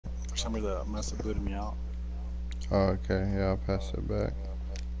somebody that must have booted me out. Oh, okay. Yeah, I'll pass it back.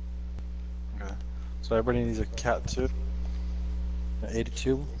 Okay. So everybody needs a cat too. An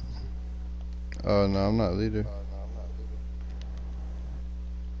 82. Oh, no, I'm not leader.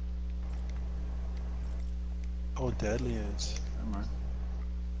 Oh, deadly is. Never mind.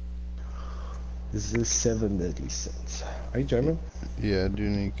 This is 7 deadly sins. Are you German? Yeah, I do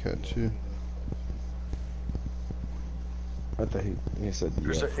need cat too. I thought he said yeah.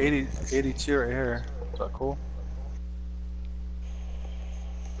 There's an 82 right here. Is that cool?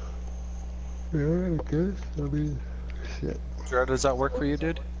 Yeah, I guess. I mean, shit. Jared, does that work for you,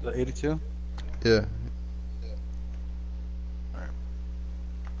 dude? The 82? Yeah. Alright.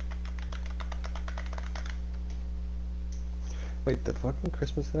 Wait, the fucking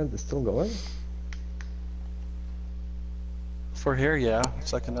Christmas event is still going? For here, yeah.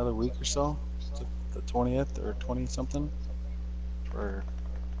 It's like another week or so. It's like the 20th or 20 something. For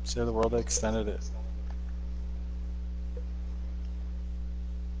Save the World, they extended it.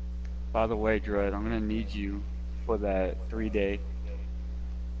 By the way, Dread, I'm gonna need you for that 3-day.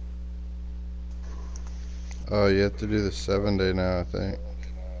 Oh, you have to do the 7-day now, I think.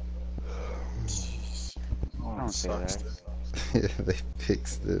 Jeez. Oh, Don't it say sucks, that. dude. Yeah, they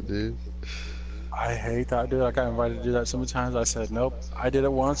fixed it, dude. I hate that, dude. I got invited to do that so many times. I said, nope. I did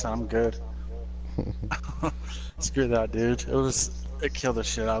it once, and I'm good. Screw that, dude. It killed the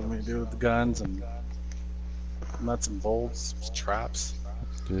shit out of me, dude, with the guns and nuts and bolts, traps.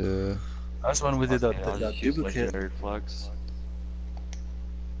 Yeah. That's when we did Okay, I'll that just use duplicate. legendary flux.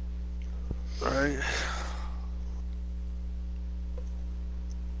 Right.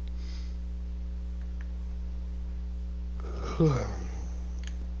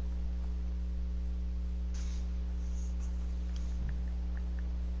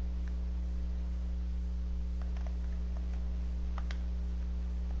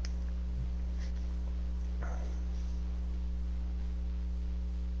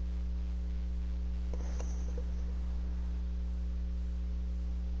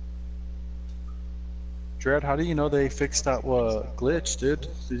 Dread, how do you know they fixed that glitch, dude?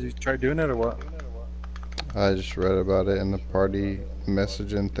 Did you try doing it or what? I just read about it in the party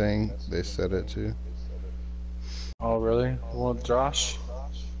messaging thing. They said it too. Oh, really? The one with Josh?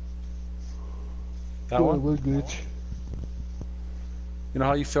 That one? What glitch? You know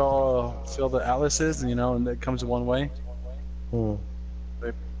how you feel the atlases, and and it comes one way? Hmm.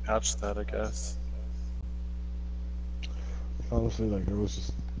 They patched that, I guess. Honestly, like it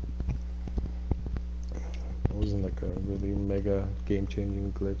wasn't like a really mega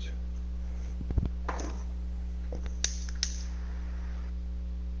game-changing glitch.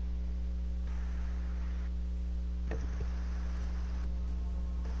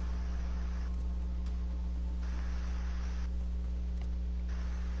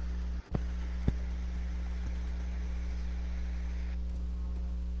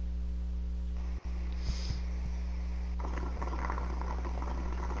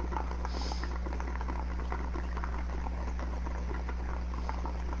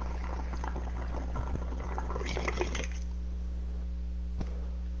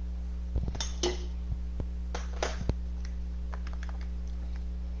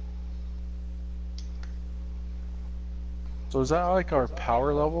 So is that like our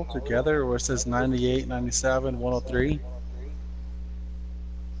power level together, where it says 98, 97, 103? Is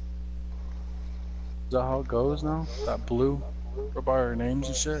that how it goes now? That blue? Or by our names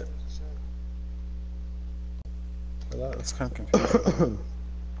and shit? That's kind of confusing.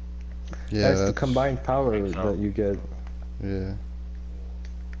 Yeah, That's the combined power so. that you get. Yeah.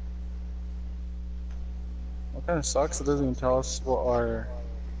 What kind of sucks? It doesn't even tell us what our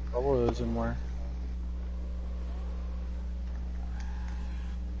level is anymore.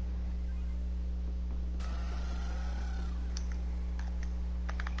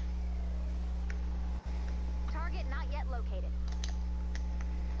 Target not yet located.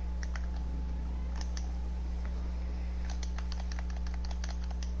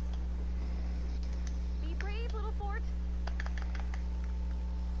 Be brave, little fort.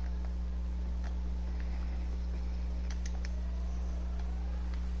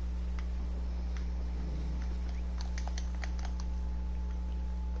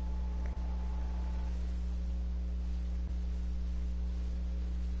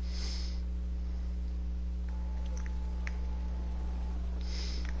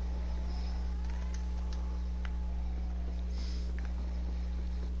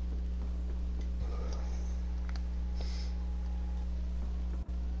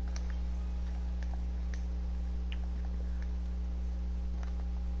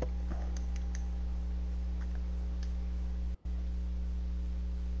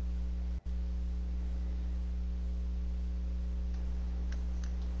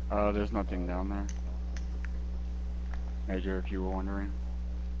 There's nothing down there. Major, if you were wondering.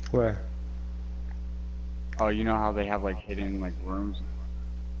 Where? Oh, you know how they have like hidden like rooms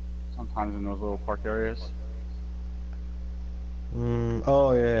sometimes in those little park areas?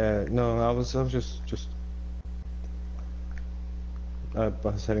 Oh yeah. No, I was just I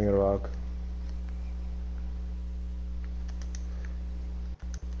was hitting a rock.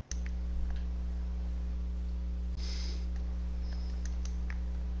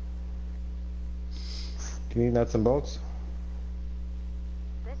 Do you need nuts and bolts?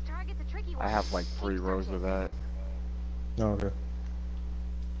 This target's a tricky one. I have like 3 Keep rows searching. of that. Oh, okay.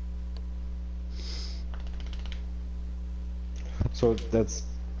 So that's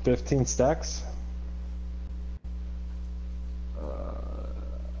 15 stacks?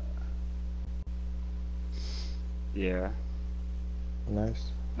 Yeah.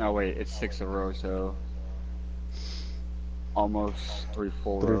 Nice. No, wait, it's 6 a row, so almost 3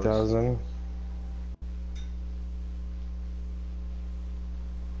 full rows. 3,000.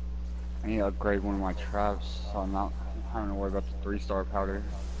 I need to upgrade one of my traps, so I'm not having to worry about the 3-star powder.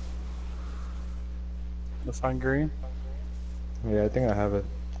 The fine green. Yeah, I think I have it.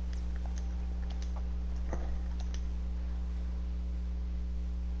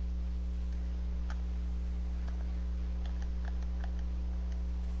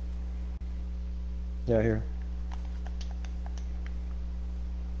 Yeah, here.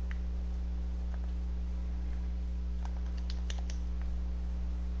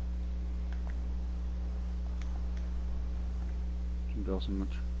 Can build some.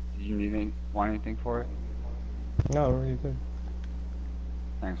 Do you need want anything for it? No, really good.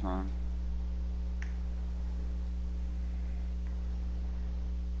 Thanks, man.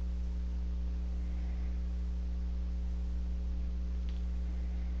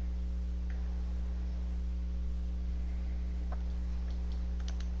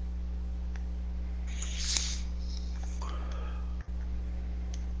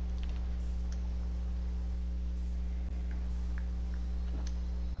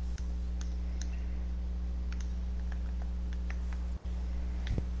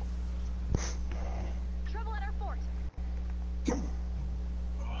 Trouble at our fort.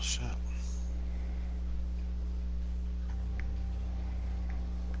 Oh shit.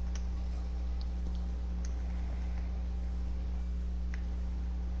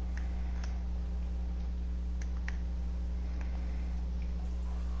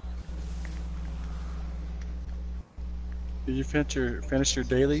 Did you finish your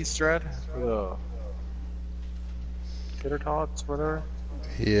daily strat for the Tater tots, whatever?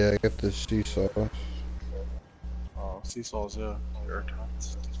 Yeah, I got the seesaw. Oh, seesaws, yeah. Tater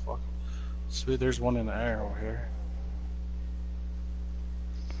tots. Fuck. Sweet, there's one in the air over here.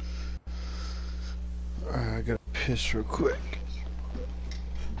 Alright, I gotta piss real quick.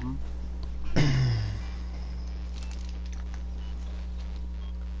 Mm-hmm.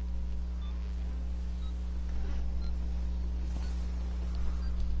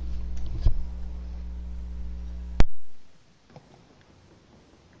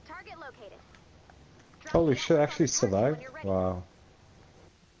 Target located. Drop Holy the shit, I network on actually the target when survived? you're ready. Wow.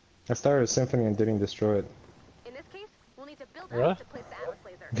 I started a symphony and didn't destroy it. In this case, we'll need to build Really? up to place the Atlas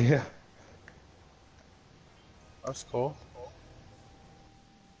laser. Yeah. That's cool.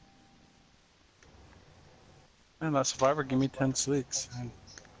 Man, that survivor gave me 10 sweets and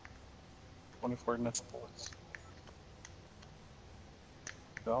 24 nuts and bullets.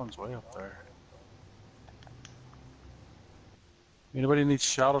 That one's way up there. Anybody needs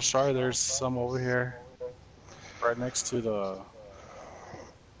Shadow Shard? There's some over here. Right next to the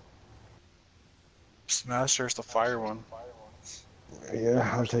Smasher's the fire one. Yeah,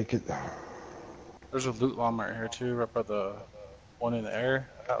 I'll take it. There's a loot llama right here too, right by the one in the air,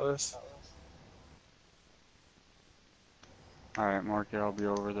 Atlas. Alright, mark it, I'll be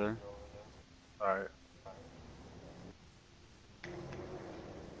over there. Alright.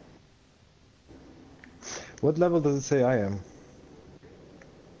 What level does it say I am?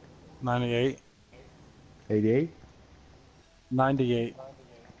 98. 88? 98.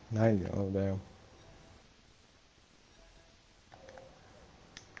 90, oh damn.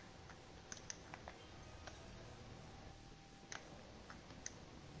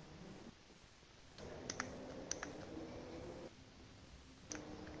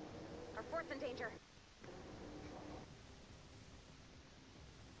 Our fort's in danger.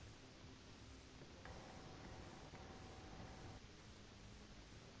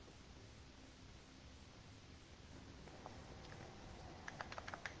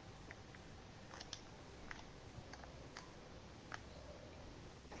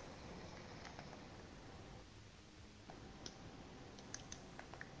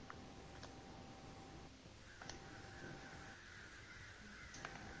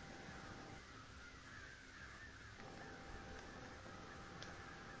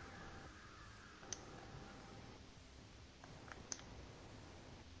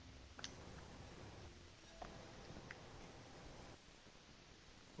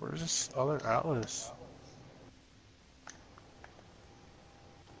 Where's this other Atlas?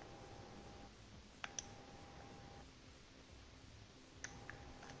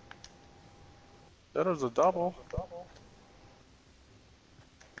 That was a double.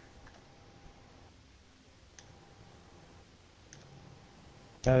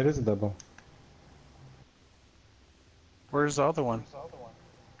 Yeah, it is a double. Where's the other one?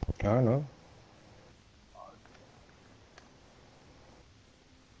 I don't know.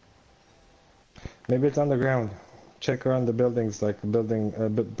 Maybe it's underground. Check around the buildings, like building,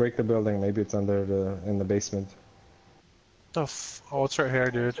 break the building. Maybe it's under in the basement. Oh, it's right here,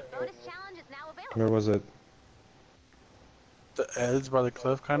 dude. Bonus challenge is now available. Where was it? The edge by the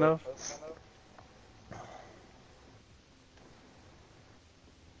cliff, kind of.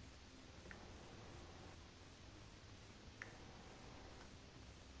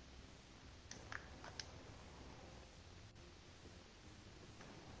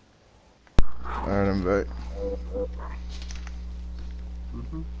 Alright, I'm back.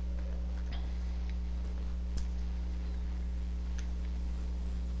 Mm-hmm.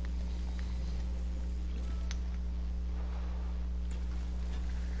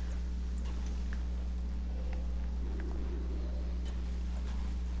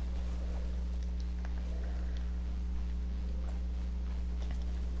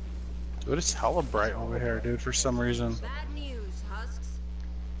 Dude, it's hella bright over here, dude, for some reason. Bad news, Husks.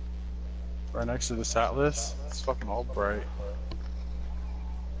 Right next to this Atlas. It's fucking all bright.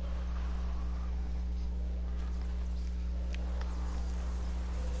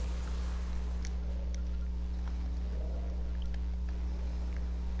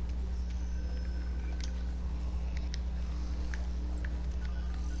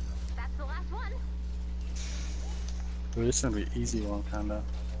 That's the last one. Dude, this is gonna be an easy one, kinda.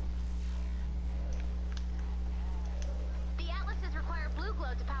 The Atlases require blue glow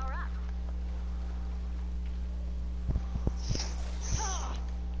to power up.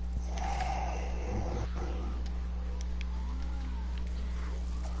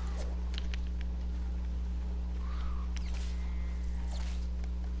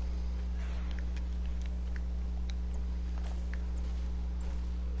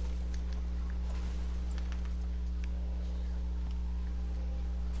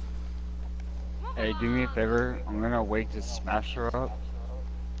 Hey, do me a favor. I'm gonna wait to smash her up.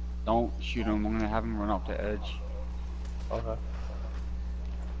 Don't shoot him. I'm gonna have him run off the edge. Okay.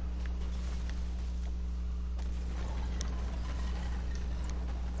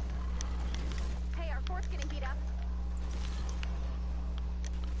 Hey, our fort's getting beat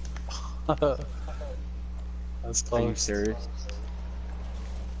up. That's Are you close. serious?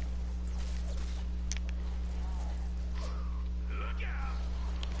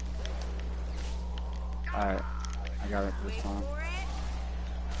 Alright, I got it this Wait time. for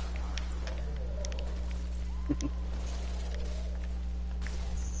it.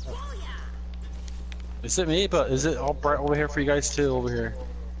 Is it me? But is it all bright over here for you guys too? Over here.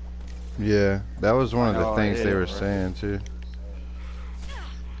 Yeah, that was one of the Oh, things yeah, they were right. saying too.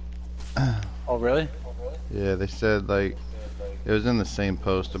 Oh, really? Yeah, they said like it was in the same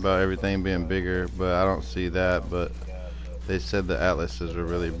post about everything being bigger, but I don't see that. But they said the atlases were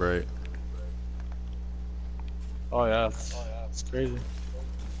really bright. Oh yeah, it's crazy.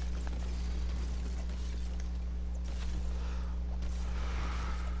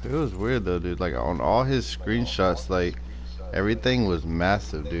 It was weird though, dude. Like on all his screenshots, like everything was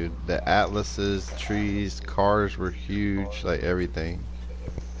massive, dude. The atlases, trees, cars were huge, like everything.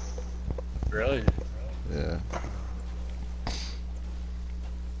 Really? Yeah.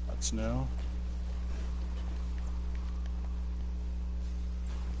 That's new.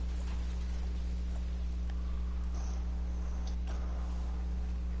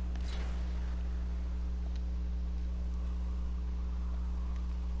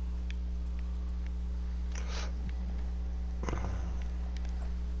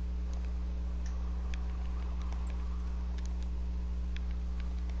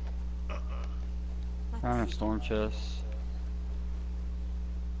 Found a storm chest.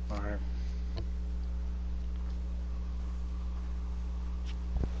 Alright.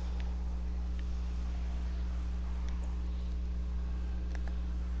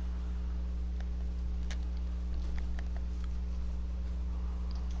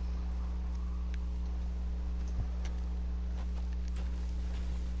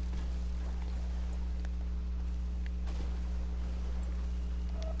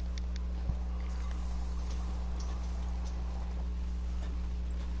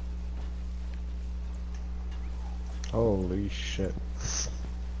 Holy shit.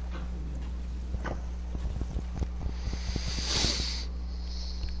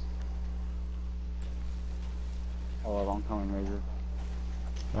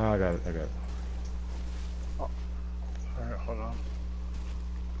 Oh, I got it. I got it. Alright, hold on.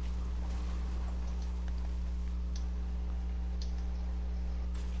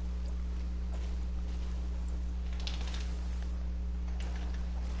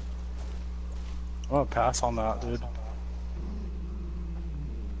 I'm gonna pass on that, dude.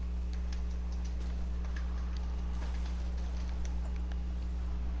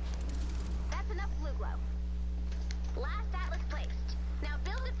 That's enough blue glow. Last atlas placed. Now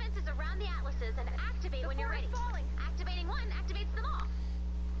build defenses around the atlases and activate when you're ready. Falling. Activating one activates them all.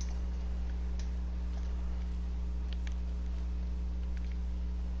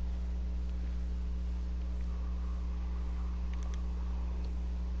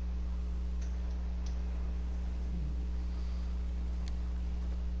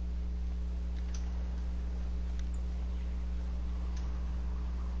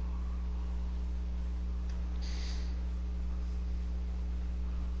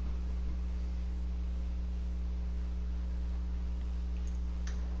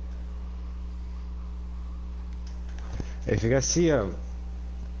 If you guys see a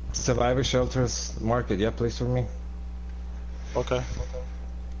survivor shelters market, yeah, please for me. Okay.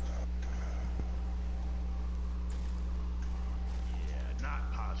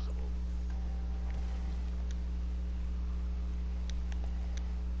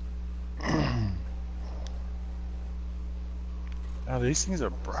 Oh, these things are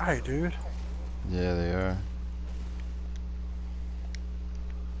bright, dude. Yeah, they are.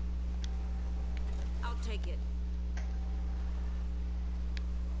 I'll take it.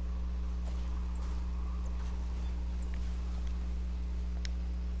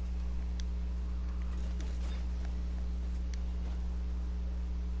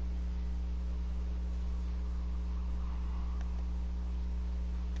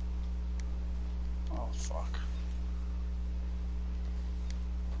 Oh, fuck.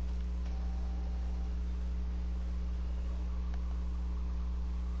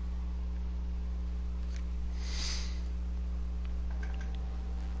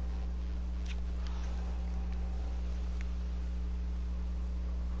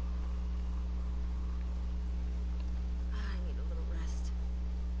 I need a little rest.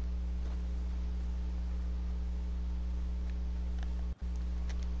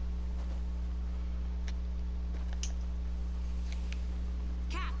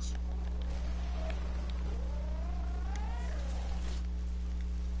 Catch.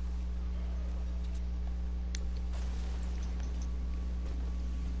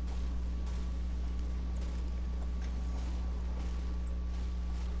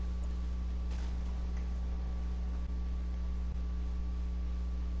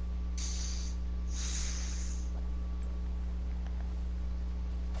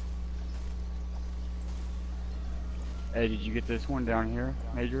 Hey, did you get this one down here,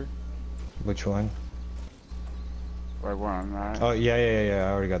 Major? Which one? Right where I'm at. Oh, yeah.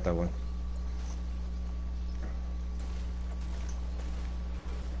 I already got that one.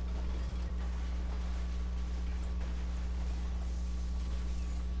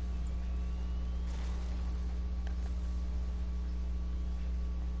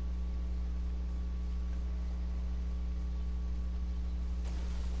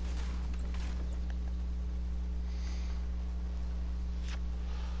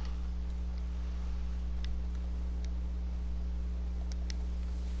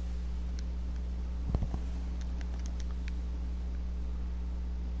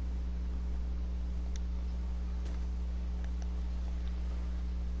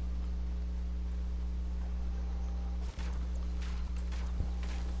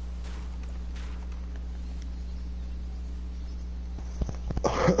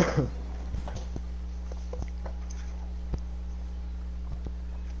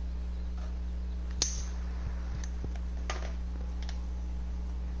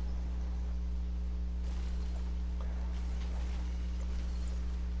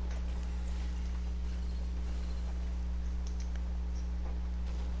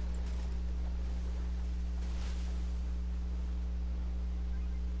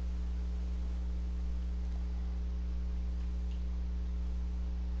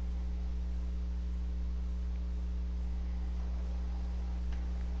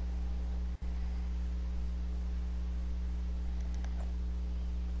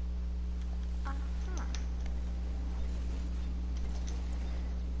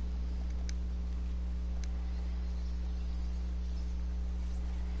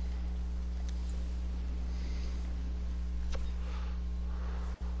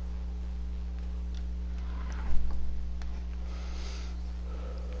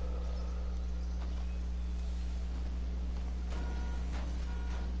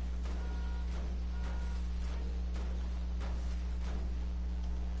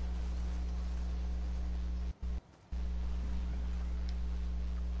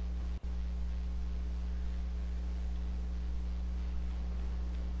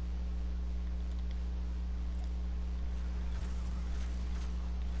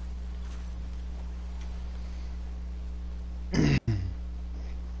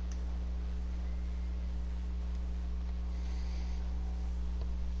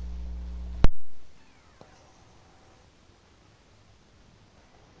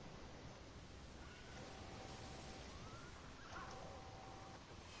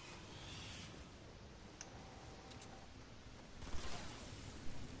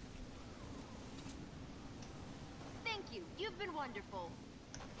 Thank you. You've been wonderful.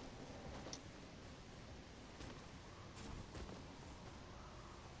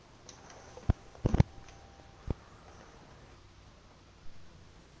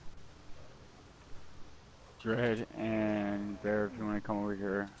 Dread and Bear, if you want to come over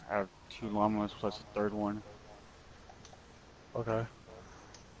here, I have 2 llamas plus a third one. Okay.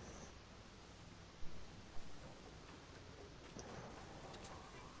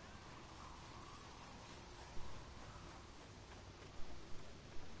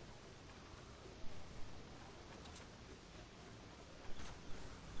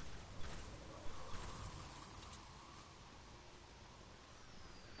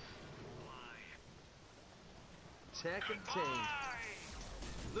 Tech obtained.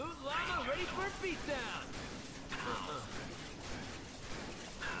 Loot llama ready for a beatdown.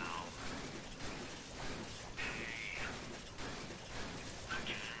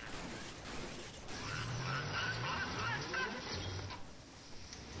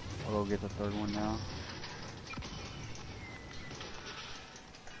 I'll go get the third one now.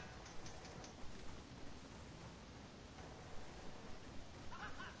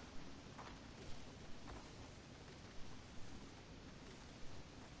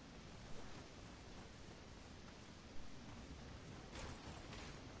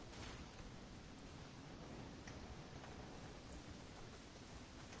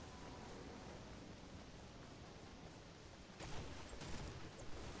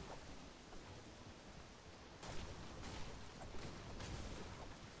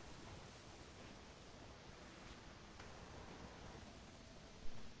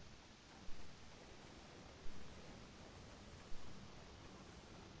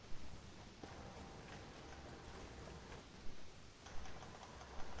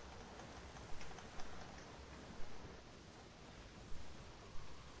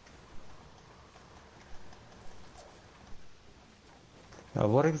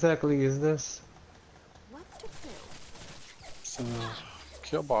 What exactly is this? What's to kill? It's a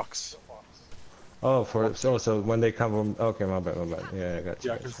kill box. Oh, so when they come from, okay, my bad. Yeah, I got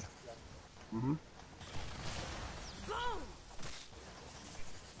you. Yeah, Got 'cause- you. Mm-hmm. Boom!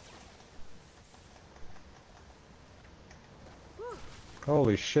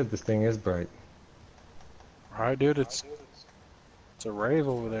 Holy shit, this thing is bright. Alright, dude, it's a rave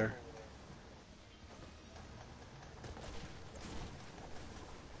over there.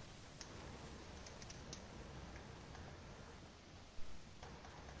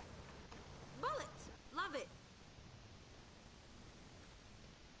 Bullets! Love it!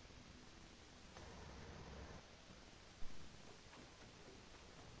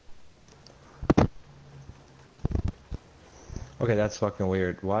 Okay, that's fucking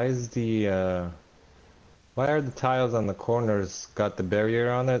weird. Why is why are the tiles on the corners got the barrier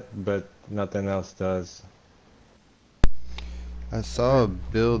on it, but nothing else does? I saw a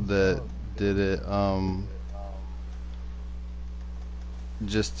build that did it,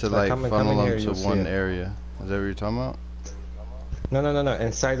 just to like Come in funnel here, them to you'll see one it. area. Is that what you're talking about? No.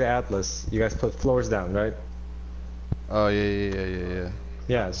 Inside the Atlas, you guys put floors down, right? Oh yeah.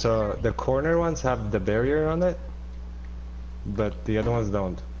 Yeah, so the corner ones have the barrier on it, but the other ones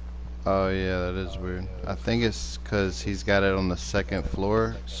don't. Oh yeah, that is weird. I think it's cause he's got it on the second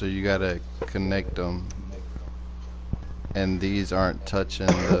floor, so you gotta connect them. And these aren't touching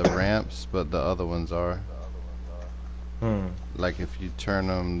the ramps, but the other ones are. Like if you turn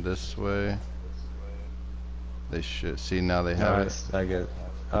them this way, they should see now they have it. I get it.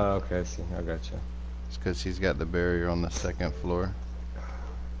 Oh, okay, I see. I got you. It's cause he's got the barrier on the second floor.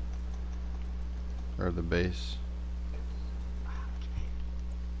 Or the base.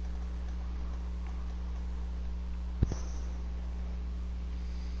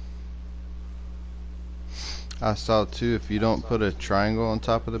 I saw too, if you don't put a triangle on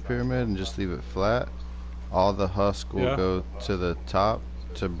top of the pyramid and just leave it flat, all the husk will go to the top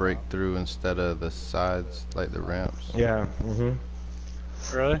to break through instead of the sides, like the ramps. Yeah,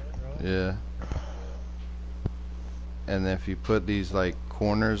 Really? Yeah. And if you put these like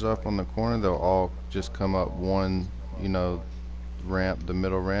corners up on the corner, they'll all just come up one, you know, ramp, the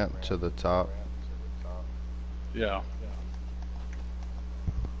middle ramp to the top. Yeah.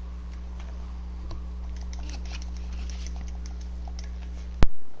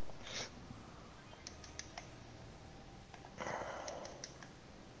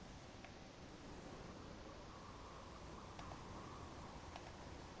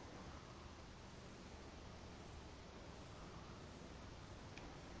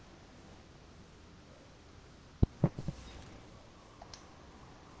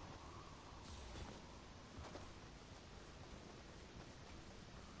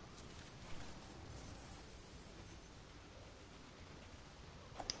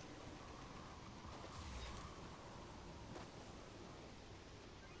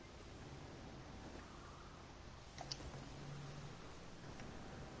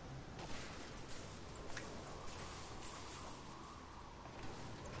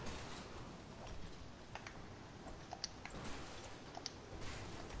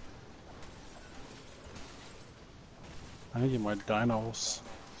 I need my dinos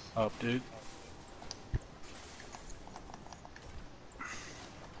up, dude.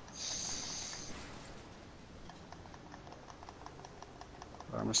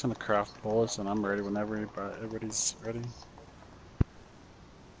 I'm just gonna craft bullets and I'm ready whenever everybody's ready.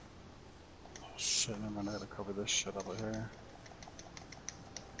 Oh shit, never mind, I gotta cover this shit over here.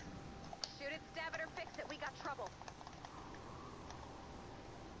 Shoot it, stab it, or fix it. We got trouble.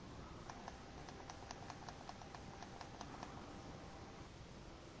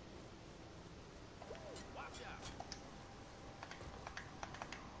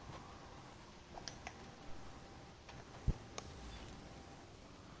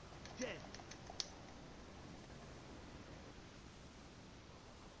 Dead.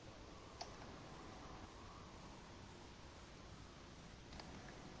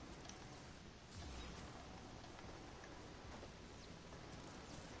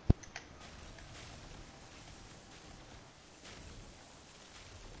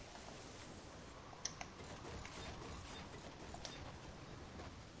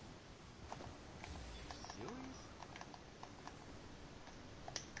 Serious?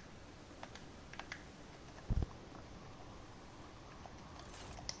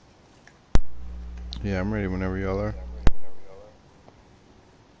 Yeah, I'm ready whenever y'all are.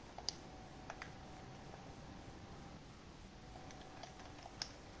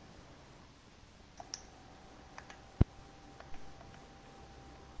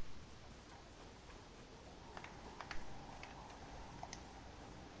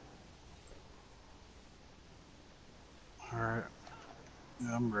 Alright.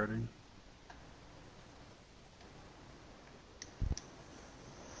 Yeah, I'm ready.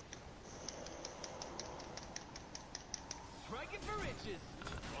 Striking for riches.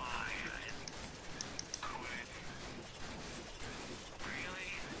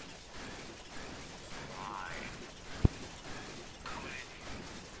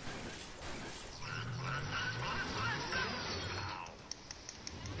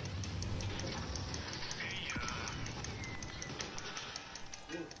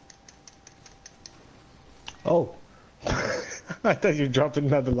 Oh. I thought you dropped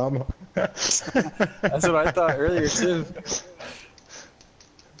another llama. That's what I thought earlier too.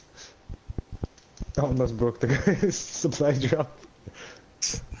 Almost broke the guy's supply drop.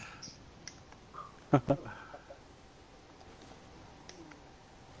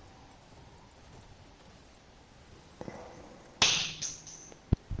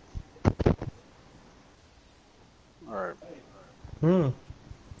 Alright, Hmm.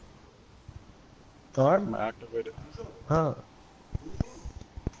 Alright. I'm gonna activate it. Ha.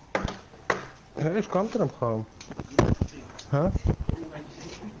 Herif kamtırım kam. Ha?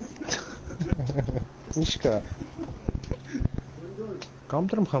 İşka.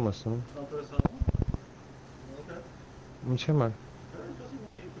 Kamtırım kamasın. Ничего.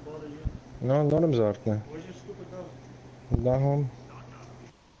 No, норм зартне. Да, он.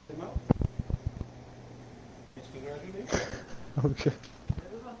 Okay.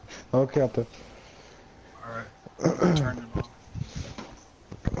 Okay, apı. Alright, turn it off.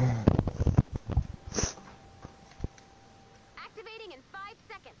 Activating in 5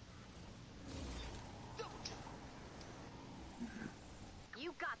 seconds.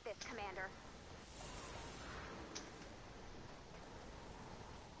 You got this, Commander.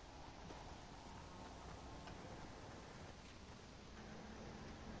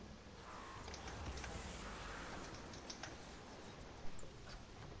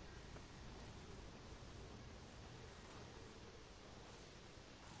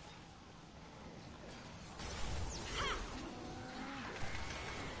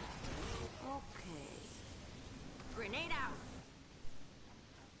 Okay. Grenade out.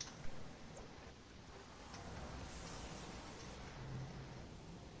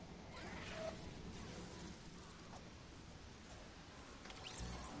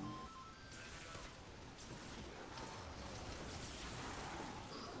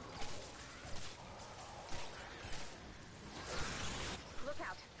 Look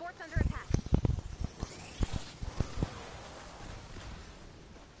out. Fort's under attack.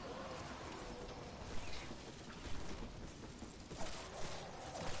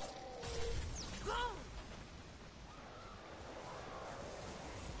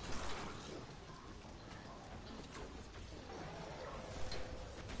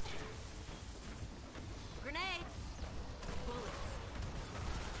 Grenade. Bullets.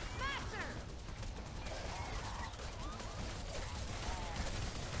 Faster.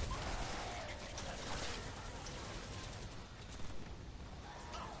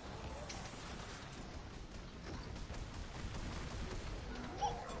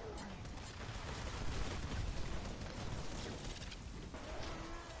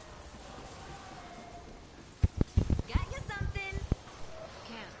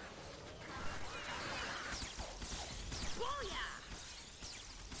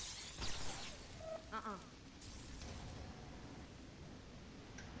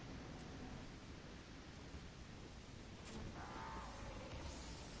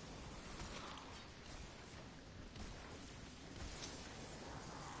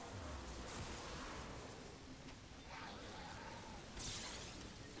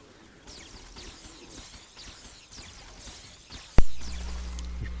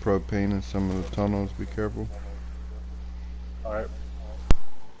 propane in some of the tunnels. Be careful. All right.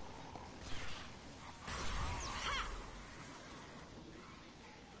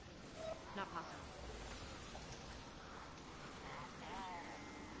 Not possible.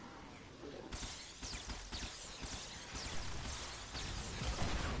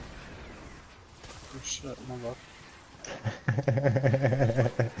 Oh shit, my luck.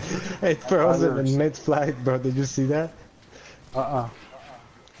 It froze him in mid-flight, bro. Did you see that? That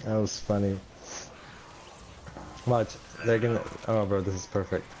was funny. Watch. They're gonna... Oh, bro, this is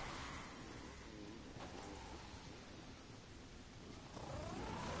perfect.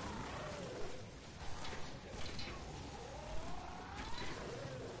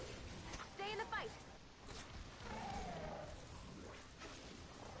 Stay in the fight.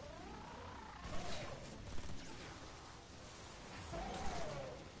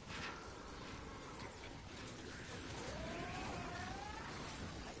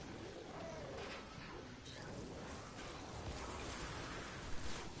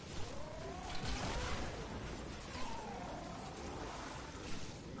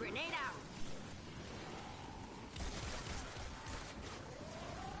 Grenade out.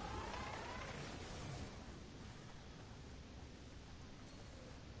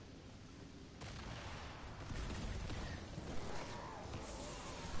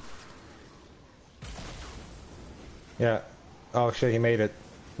 Yeah. Oh shit, he made it.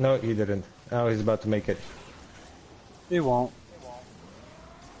 No, he didn't. Oh, he's about to make it. He won't.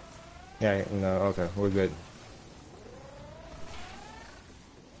 Yeah, no, okay, we're good.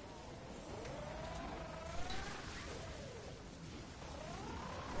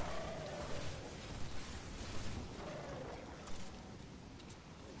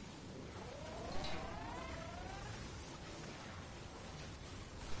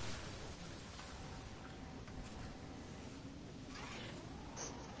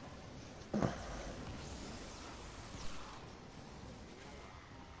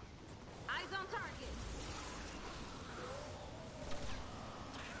 Eyes on target.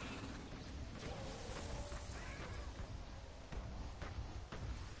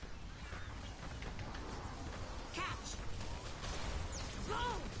 Catch.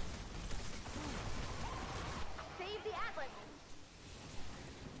 Boom. Save the Atlas.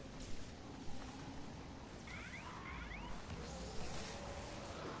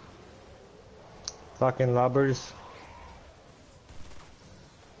 Fucking lobbers.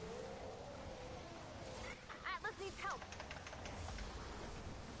 Atlas needs help.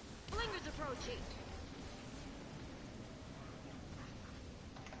 Blinger's approaching.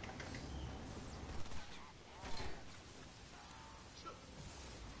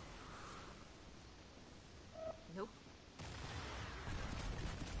 Nope.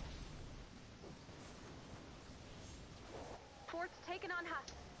 Fort's taken on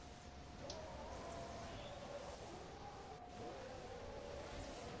Husk.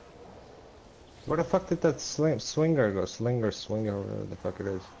 Where the fuck did that swinger go? Swinger, whatever the fuck it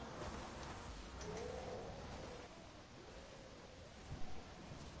is.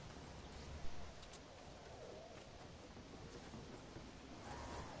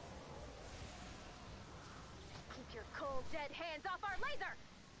 Keep your cold, dead hands off our laser!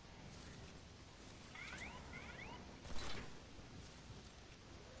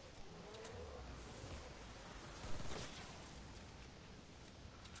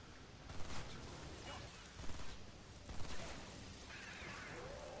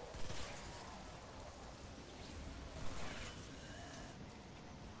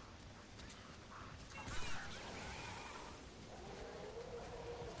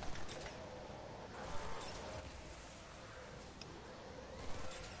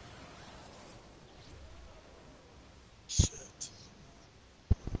 Shit.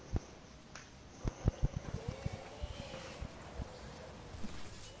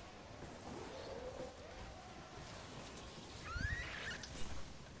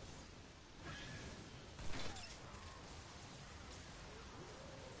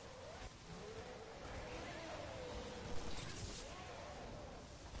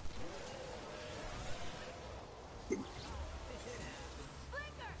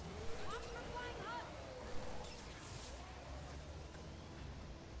 Blinker. Watch for flying Husk.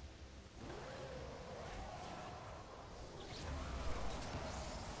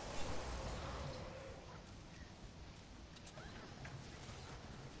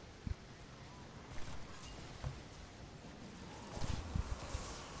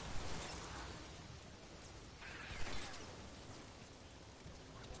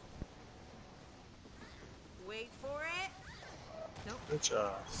 Wait for it. Nope. Good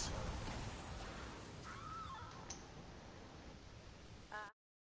job.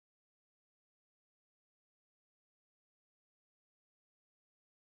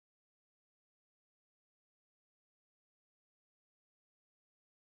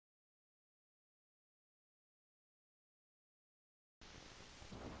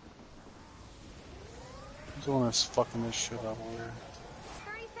 Doing this fucking this shit up over here.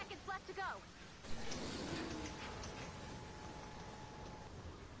 30 seconds left to go.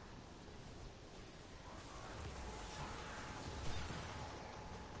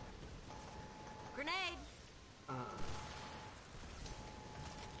 Grenade.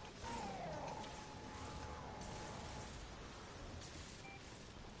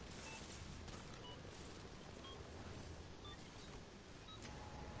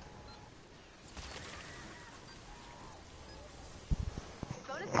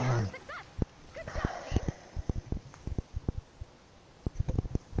 Bonus payload success. Good job, team.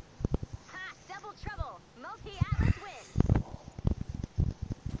 Ha! Double trouble. Multi-Atlas wins.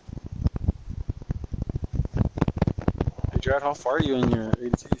 Hey, Jared, how far are you in your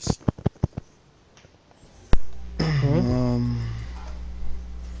ADTs?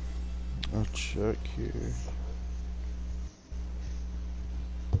 I'll check here.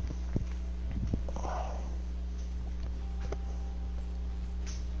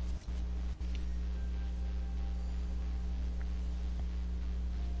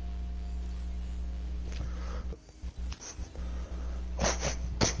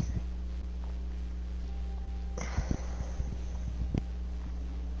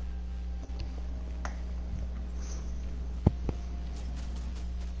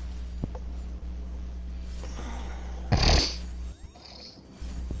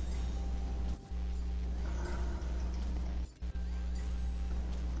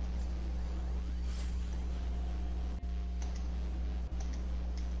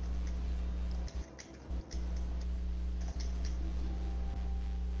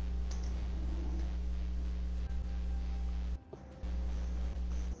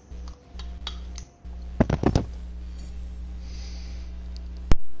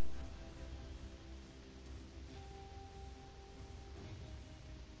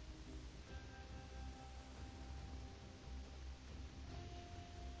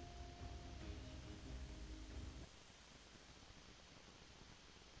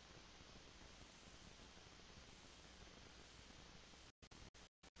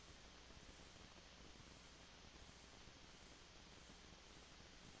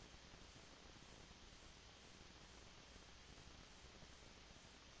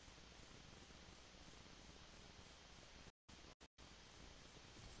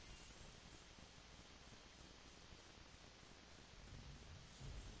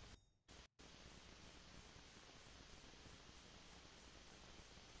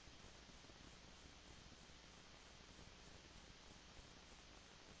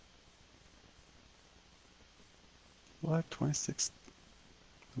 What? 26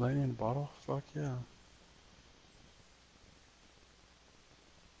 lightning in a bottle? Fuck yeah.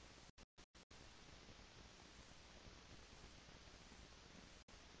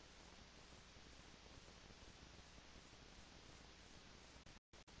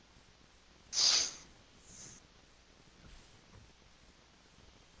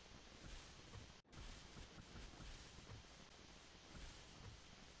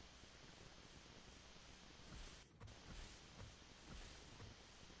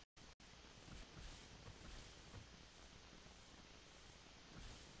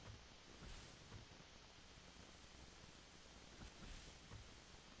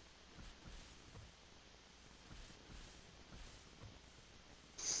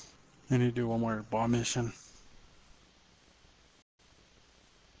 I need to do one more bomb mission.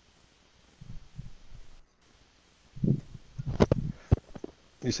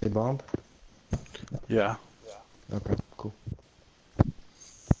 You say bomb? Yeah. Okay, cool.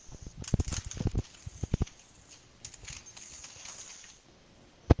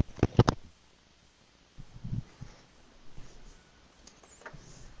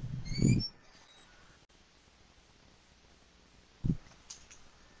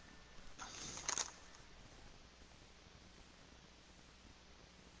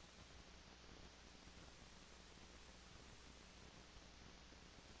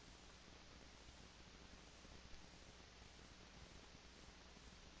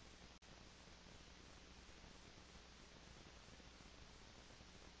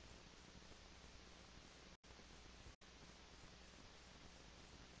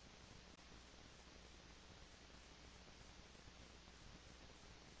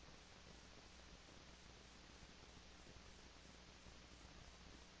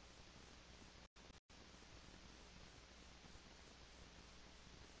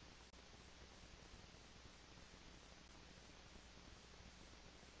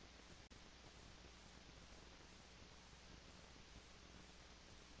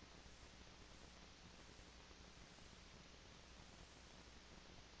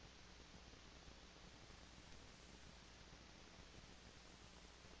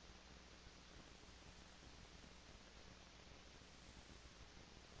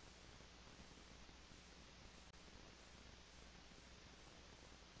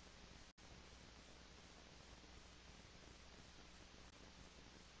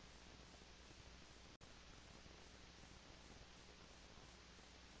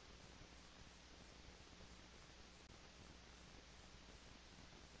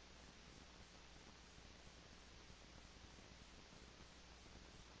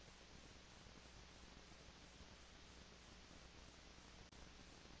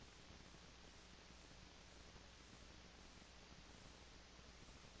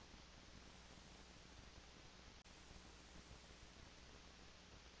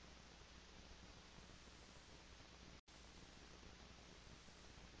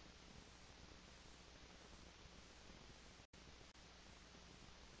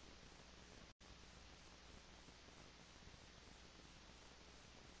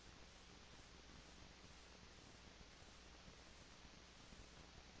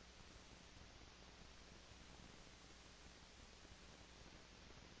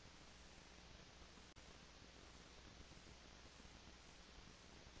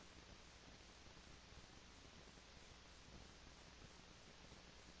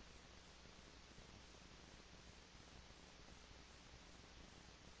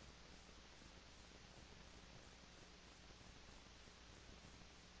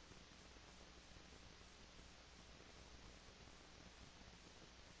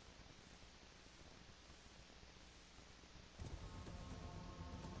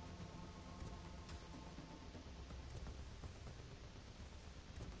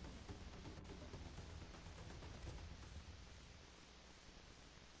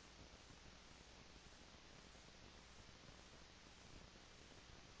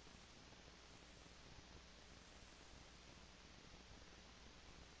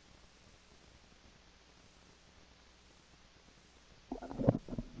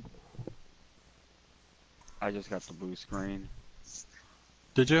 I just got the blue screen.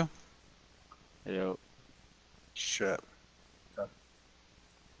 Did you? Yep. Shit.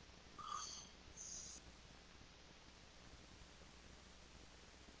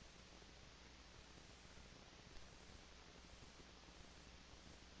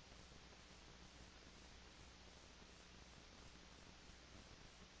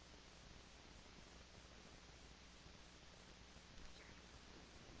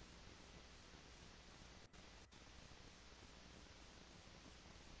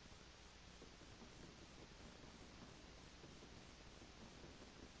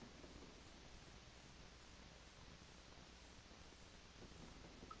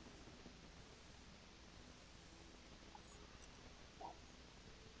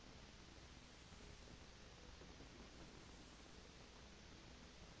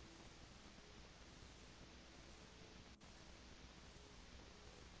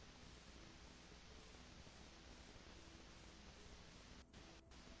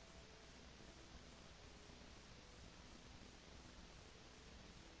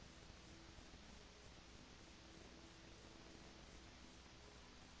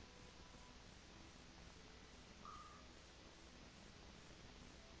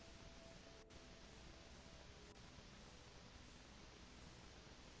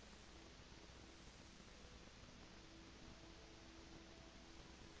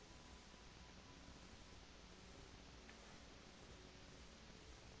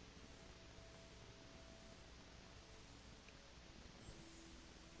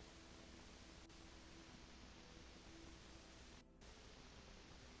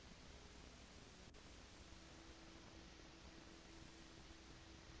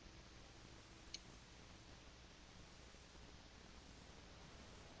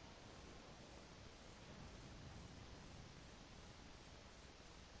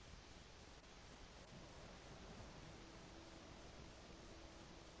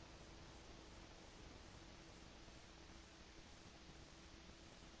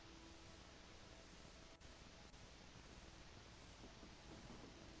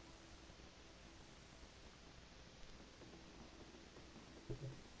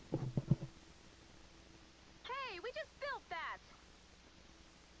 Hey, we just built that!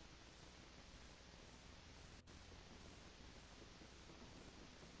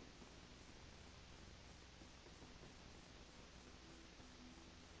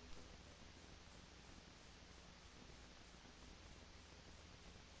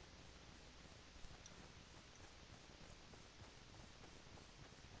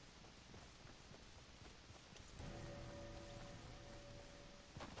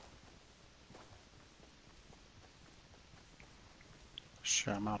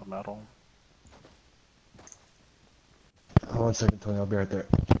 Shit, I'm out of metal. Oh, 1 second, Tony. I'll be right there.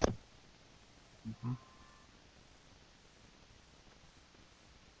 Mm-hmm.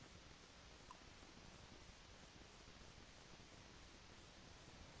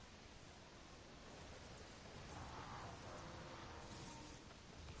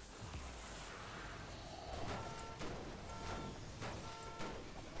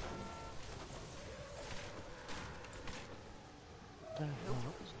 What the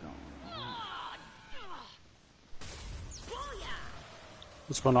hell is going on?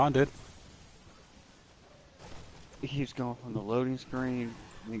 What's going on, dude? It keeps going from the loading screen,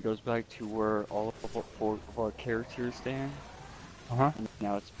 and it goes back to where all of our, four of our characters stand, Uh-huh. and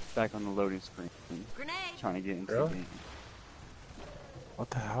now it's back on the loading screen, Grenade. trying to get into Really? the game. What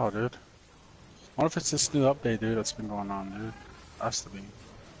the hell, dude? I wonder if it's this new update, dude, that's been going on, dude. Has to be.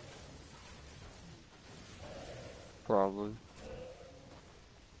 Probably.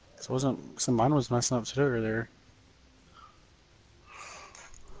 So mine was messing up too earlier.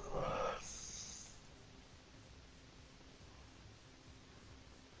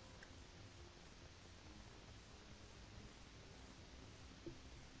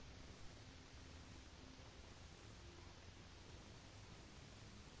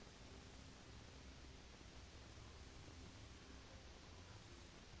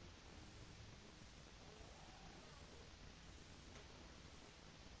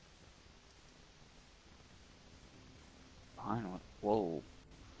 Finally. Whoa.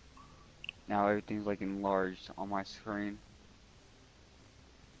 Now everything's like enlarged on my screen.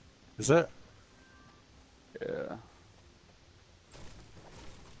 Is it? Yeah.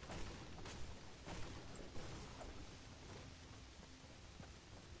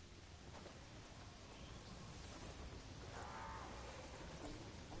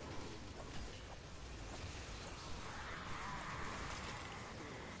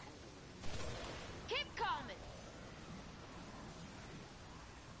 Keep coming.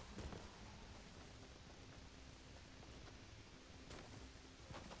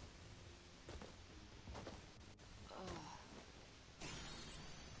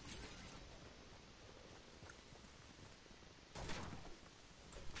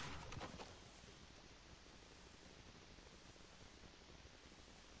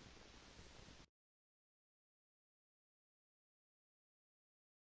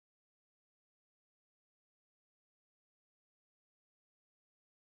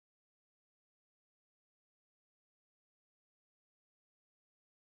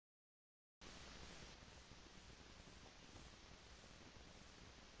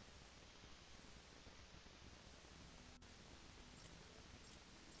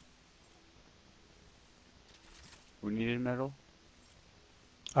 We needed metal.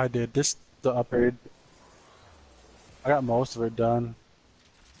 I did. This the upgrade. I got most of it done.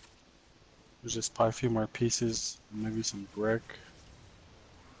 There's just probably a few more pieces, maybe some brick.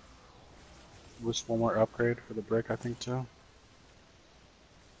 Just one more upgrade for the brick, I think, too.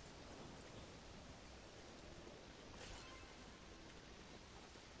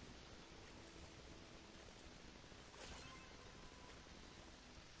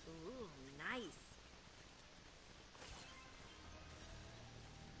 Ooh, nice.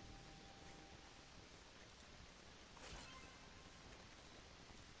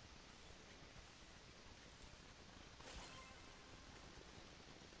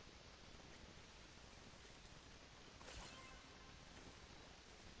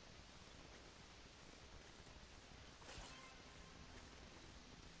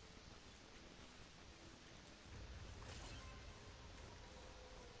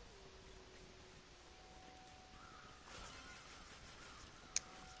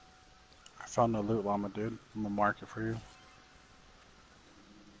 I found the loot llama, dude. I'm gonna mark it for you.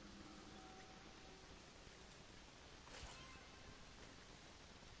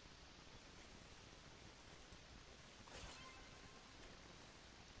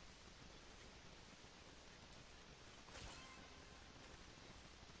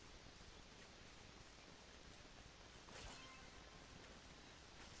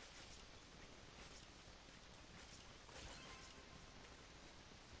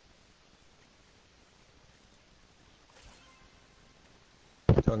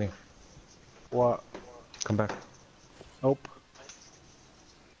 Tony, What? come back. Nope.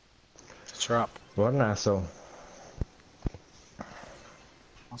 It's a trap. What an asshole.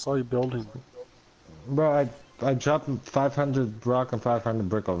 I saw you building. Bro, I dropped 500 rock and 500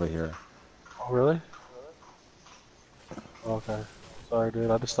 brick over here. Oh, really? Okay. Sorry,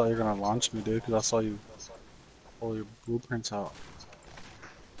 dude. I just thought you were gonna launch me, dude, because I saw you pull your blueprints out.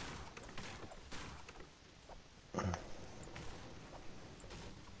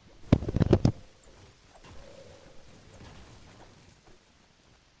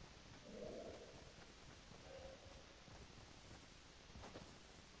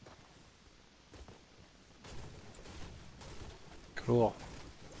 Cool.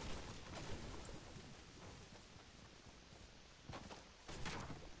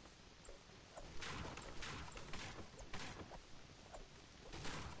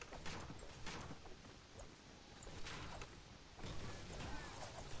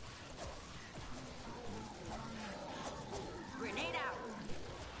 Grenade out.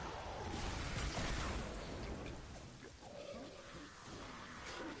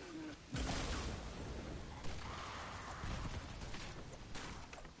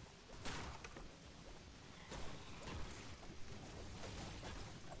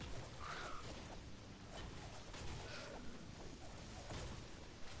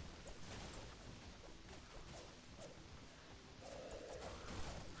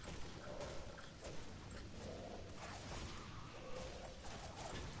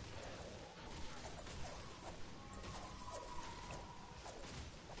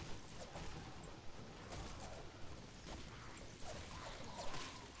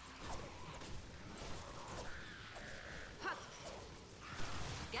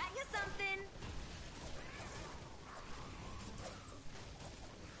 Got you something.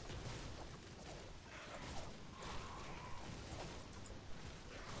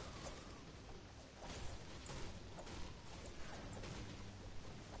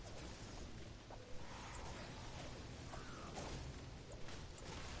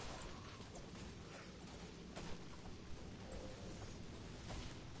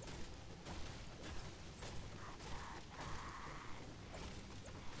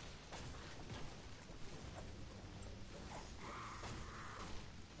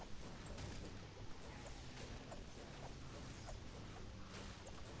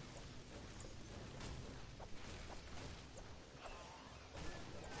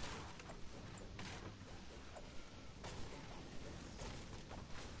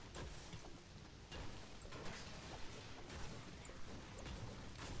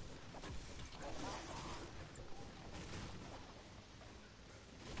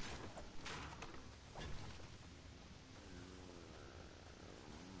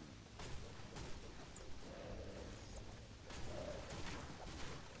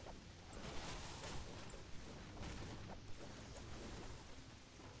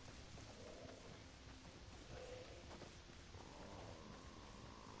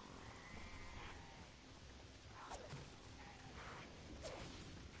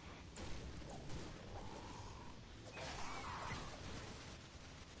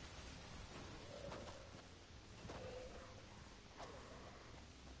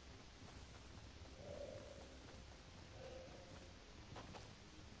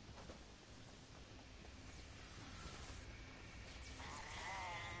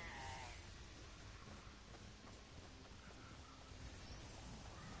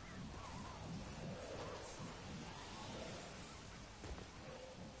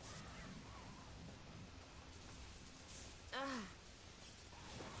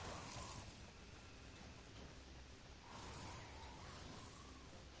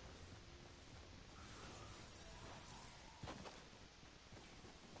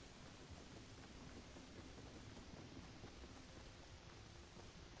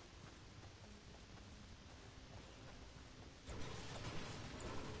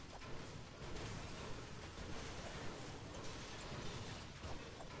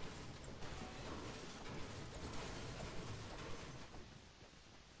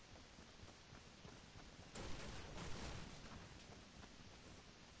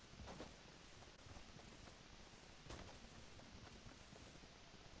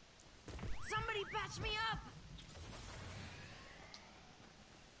 Patch me up!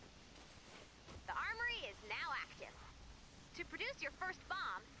 The armory is now active. To produce your first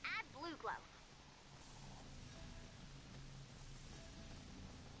bomb, add blue glow.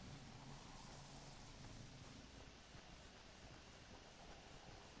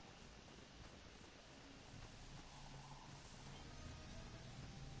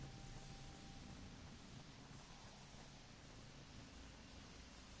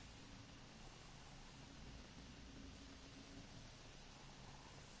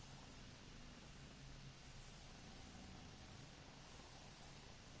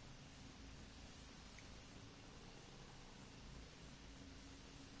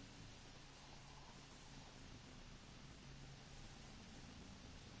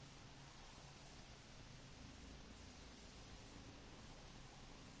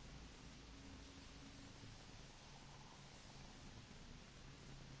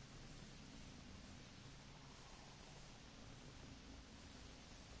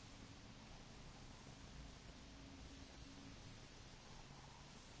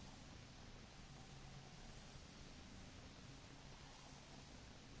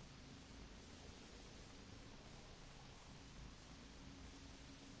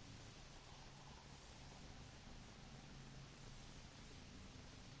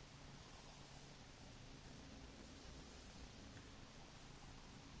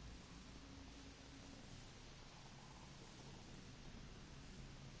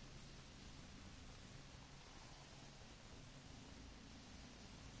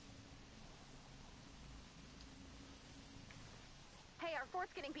 Hey, our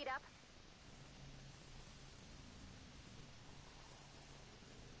fort's getting beat up.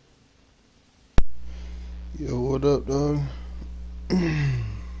 Yo, what up, dog?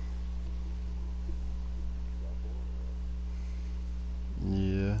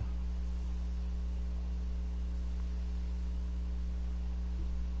 Yeah.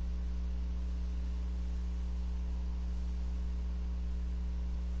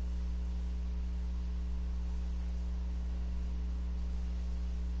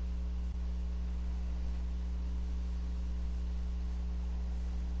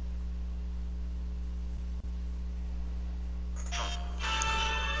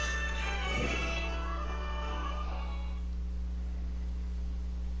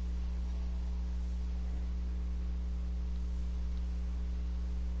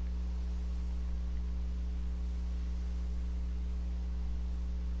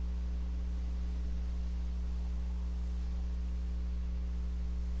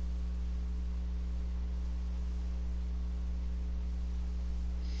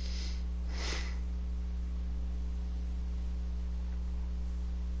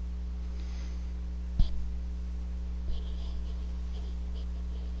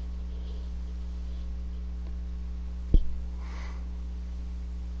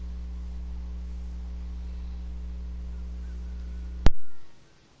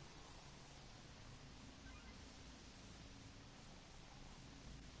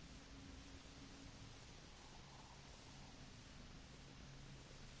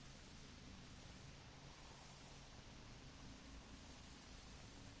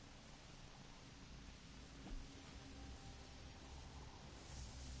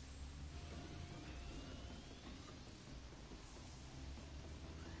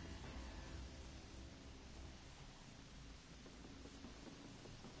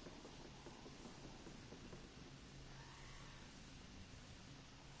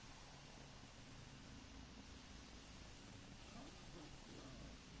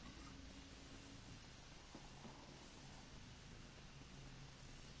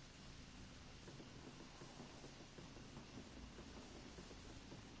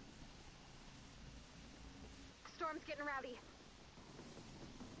 Storm's getting rowdy.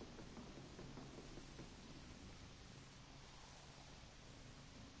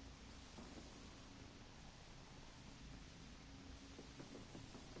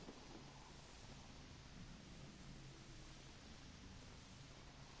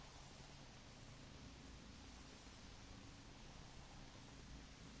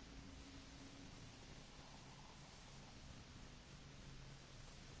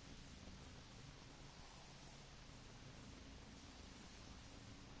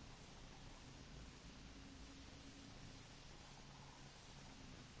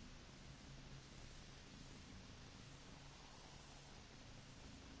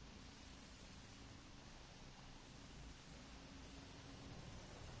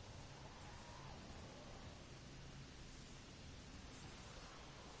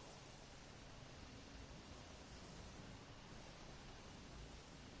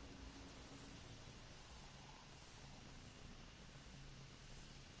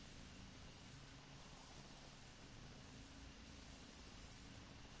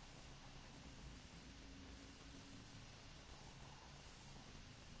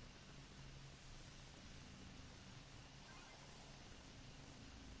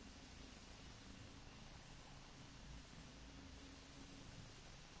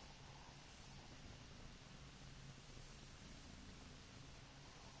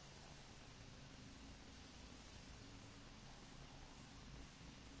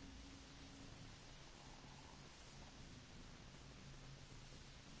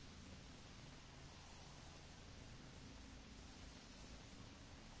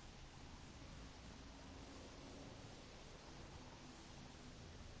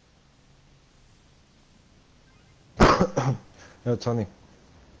 Yo, Tony,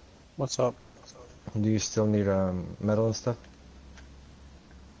 What's up? do you still need metal and stuff?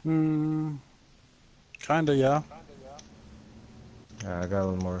 Hmm. Kinda, yeah. Yeah, I got a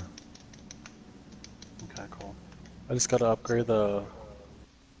little more. Okay, cool. I just gotta upgrade the.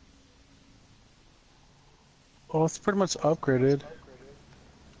 Oh, it's pretty much upgraded.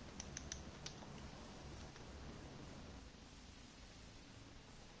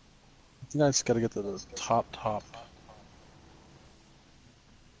 I think I just gotta get to the top.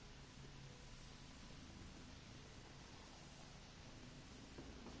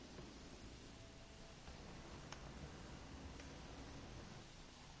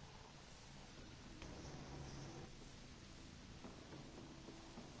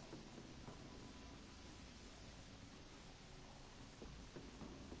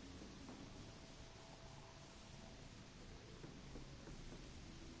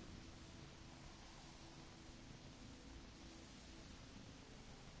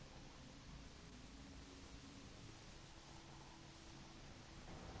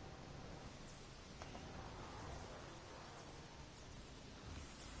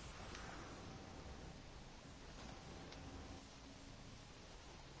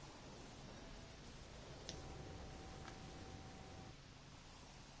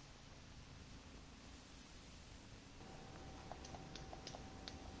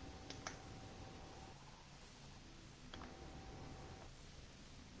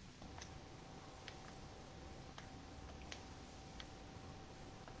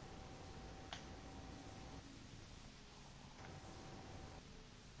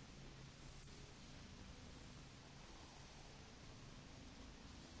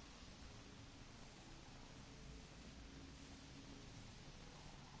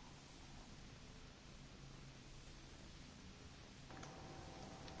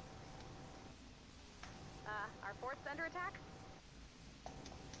 Our fort's under attack?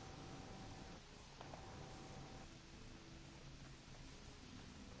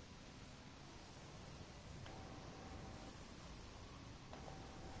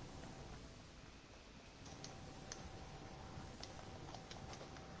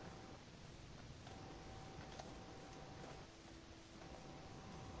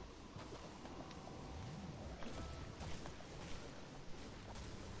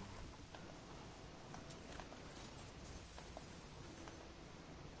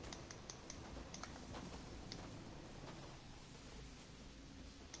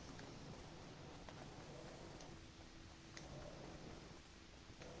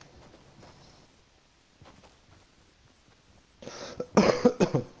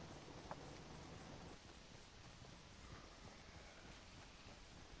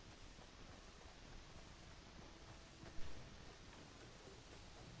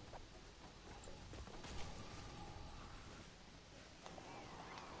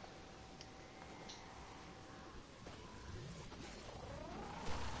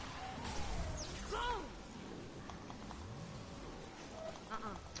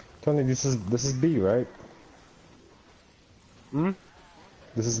 Tony, this is B, right? Hmm?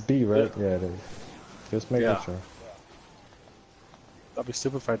 This is B, Yeah. right? Yeah, it is. Just making Yeah. sure. That'd be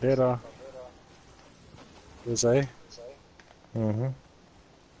stupid if I did, was A? Mm-hmm.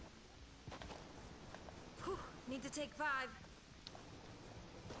 Whew, need to take 5.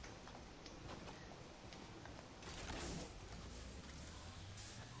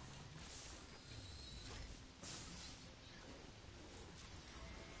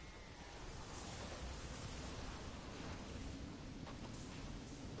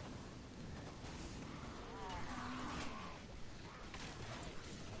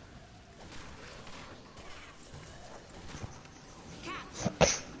 Catch.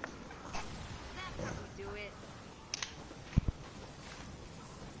 That doesn't do it.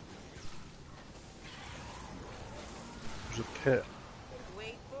 There's a pit.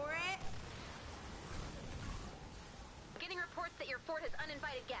 Wait for it. Getting reports that your fort has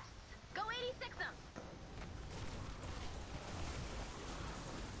uninvited guests. Go 86 them!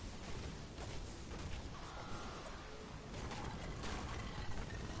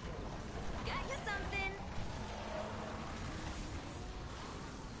 Got you something.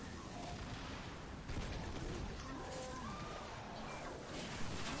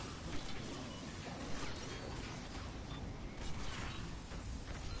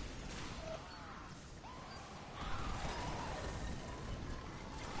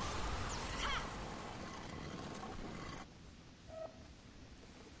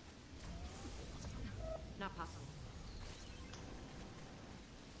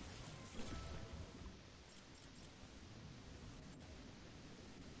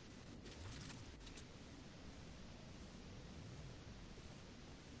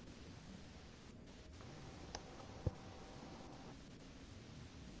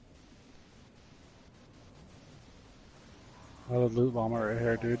 Another loot bomber right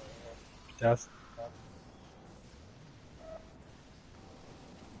here, dude. Death.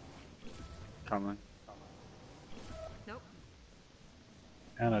 Coming. Nope.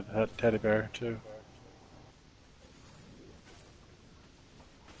 And a teddy bear, too.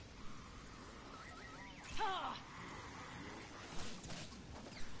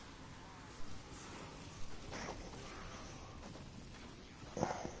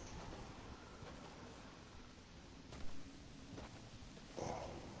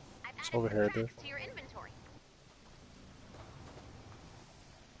 I've It's added over some here, tracks dude. to your inventory.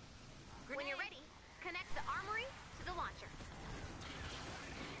 When you're ready, connect the armory to the launcher.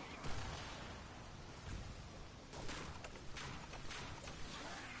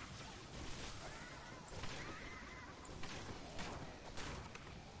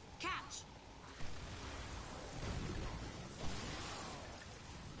 Catch.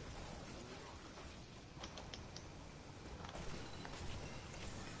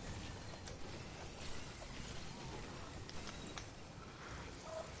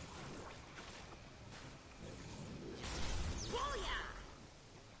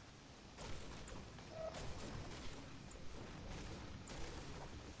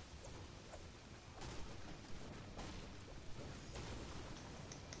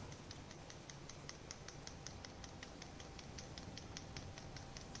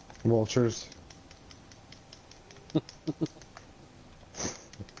 Vultures.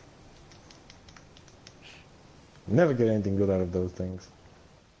 Never get anything good out of those things.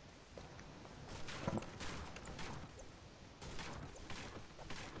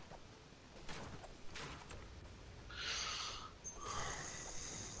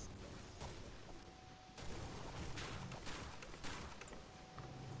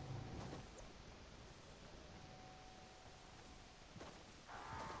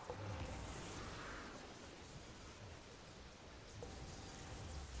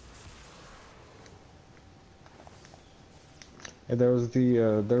 Hey,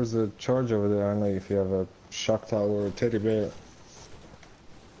 there's a charge over there. I don't know if you have a shock tower or a teddy bear.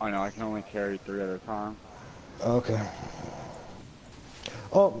 I know, I can only carry 3 at a time. Okay.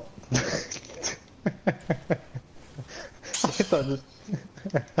 Oh. I thought this.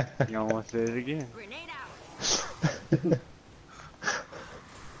 You almost did it again. Grenade out.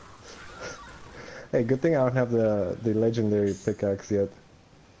 Hey, good thing I don't have the legendary pickaxe yet.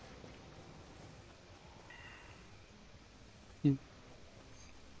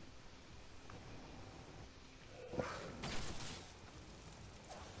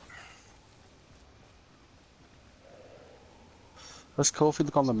 That's cool. If you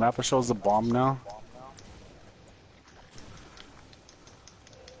look on the map, it shows the bomb now.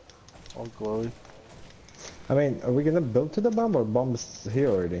 It's all glowy. I mean, are we gonna build to the bomb or bomb's here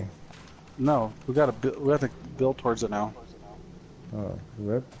already? No, we gotta build. We have to build towards it now. Oh,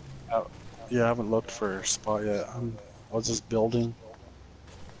 rip. Yeah, I haven't looked for a spot yet. I was just building.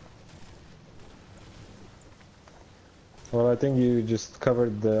 Well, I think you just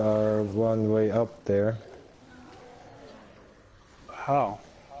covered our one way up there. How?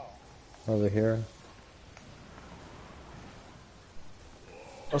 Over here.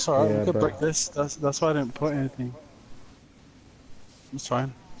 That's alright. Yeah, We could but- break this. That's why I didn't put anything. It's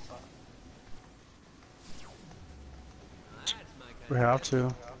fine. That's my kind We of have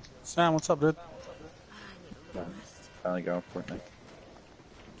to. Sam, what's up, dude? Finally got Fortnite.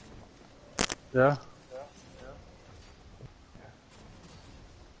 Yeah.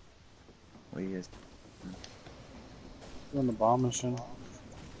 What do you guys? Doing the bomb mission.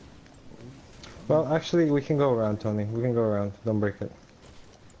 Well, actually, we can go around, Tony. We can go around. Don't break it.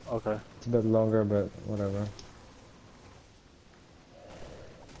 Okay. It's a bit longer, but whatever.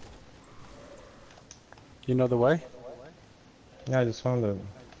 You know the way? Yeah, I just found it.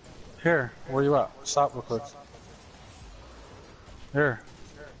 Here. Where you at? Stop real quick. Here.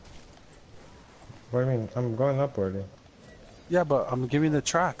 What do you mean? I'm going up already. Yeah, but I'm giving the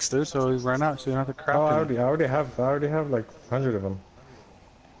tracks, dude. So we ran out, so you don't have to crap. Oh, I already have like 100 of them.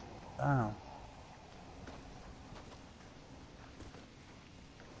 Damn.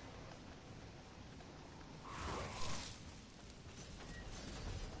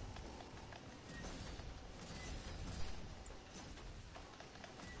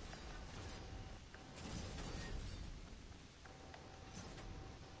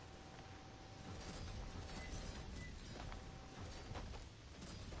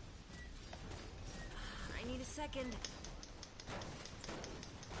 I need a second.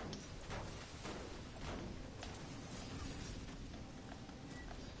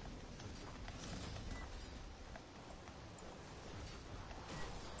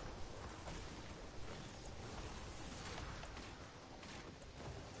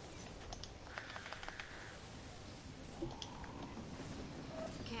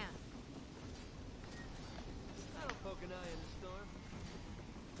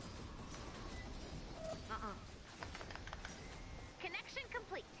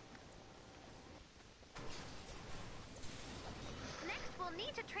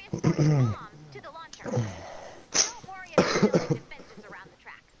 need to transport the bomb to the launcher. Don't worry about building defenses around the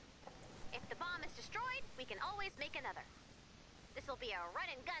track. If the bomb is destroyed, we can always make another. This will be a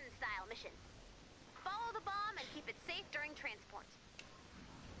run-and-gun style mission. Follow the bomb and keep it safe during transport.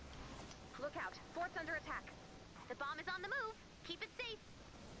 Look out, fort's under attack. The bomb is on the move. Keep it safe.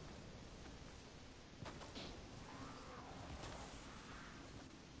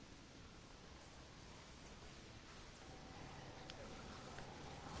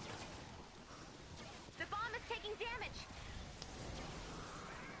 The bomb is taking damage.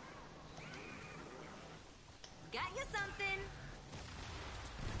 Got you something.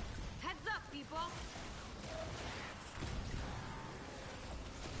 Heads up, people.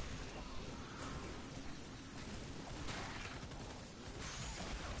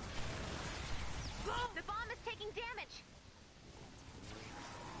 The bomb is taking damage.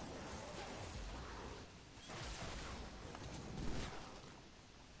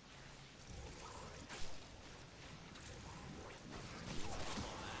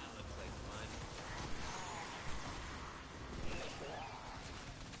 Looks like fun.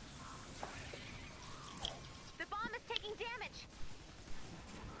 The bomb is taking damage.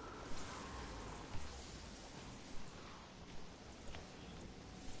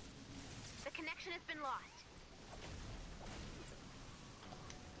 The connection has been lost.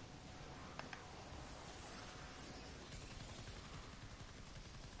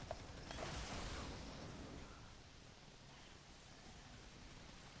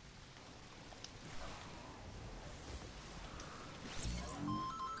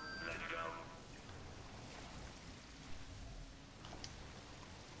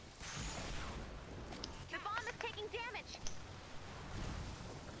 The bomb is taking damage.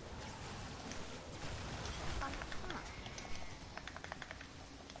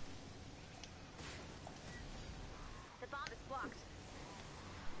 The bomb is blocked.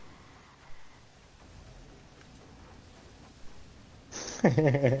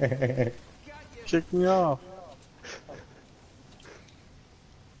 Kick me off.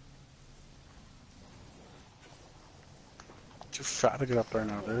 Too fat to get up there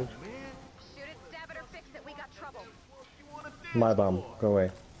now, dude. Shoot it, stab it, or fix it. We got trouble. My bomb. Go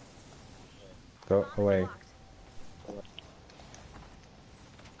away. Go Bomb is away. blocked.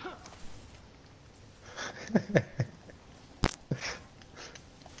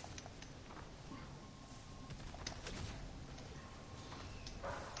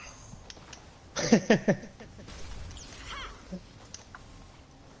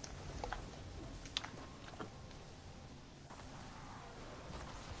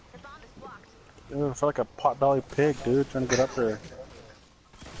 The bomb is blocked. Dude, I feel like a pot-bellied pig, dude, trying to get up there.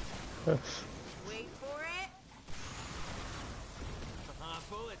 Wait for it.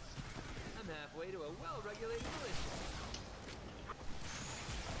 Bullets. I'm halfway to a well-regulated militia.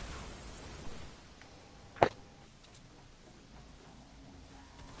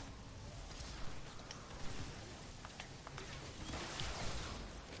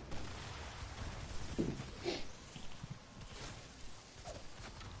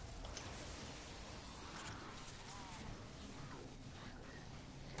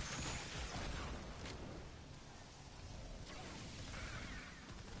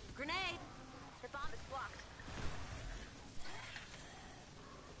 Grenade. The bomb is blocked.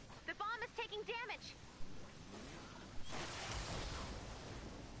 The bomb is taking damage.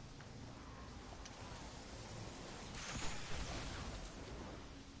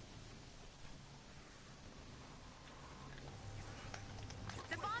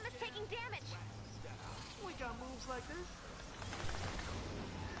 The bomb is taking damage. We got moves like this.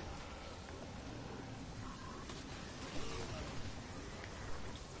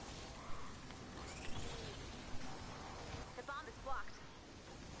 The bomb is blocked.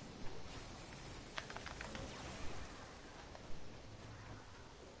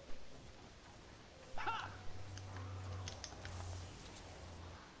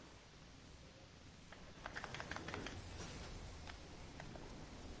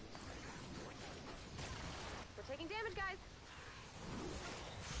 We're taking damage, guys.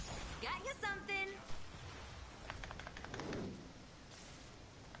 Got you something.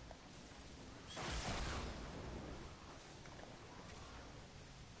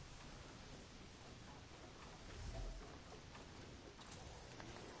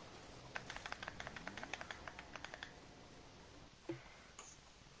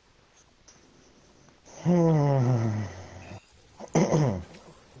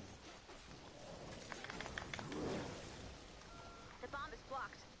 The bomb is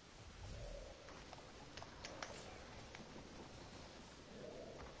blocked.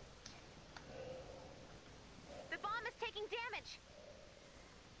 The bomb is taking damage.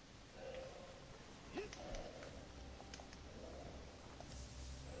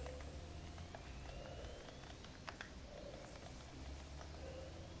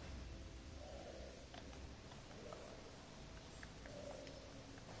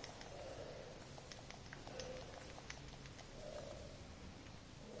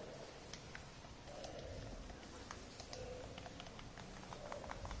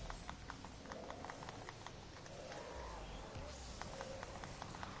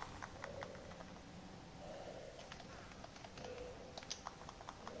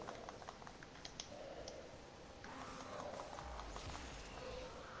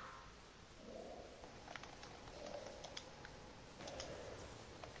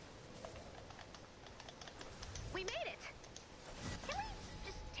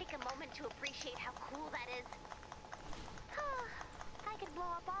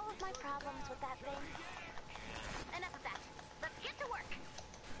 my problems with that thing. Enough of that. Let's get to work.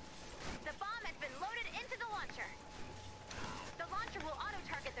 The bomb has been loaded into the launcher. The launcher will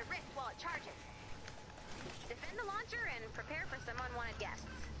auto-target the rift while it charges. Defend the launcher and prepare for some unwanted guests.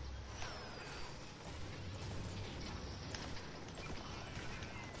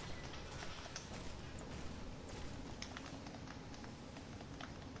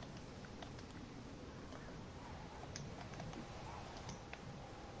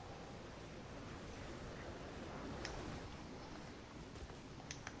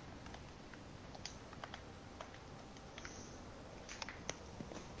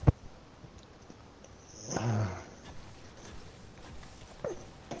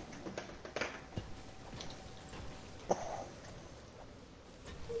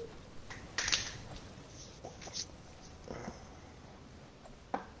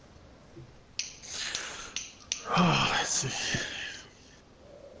 Oh, let's see.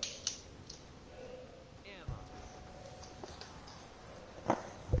 Ammo.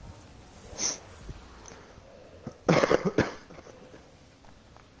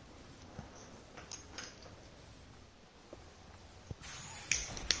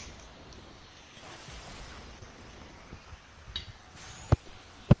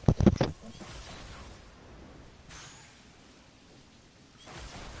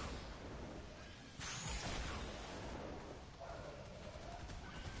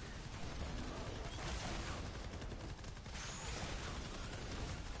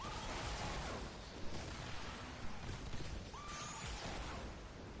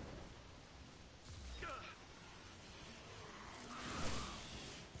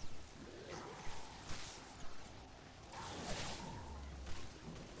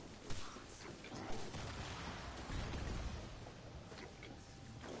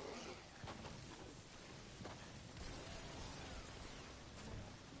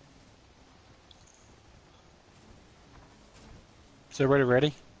 Is everybody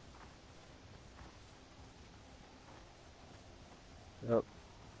ready? Yep.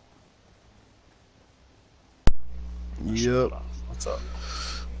 Yep. What's up?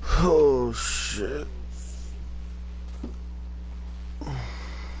 Oh shit.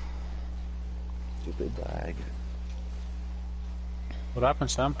 Stupid lag. What happened,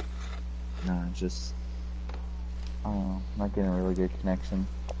 Sam? Nah, just I don't know. Not getting a really good connection.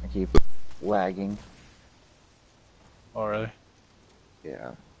 I keep lagging. Oh, really?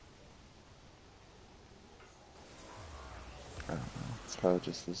 Yeah. I don't know. It's probably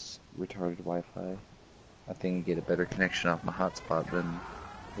just this retarded Wi-Fi. I think you get a better connection off my hotspot than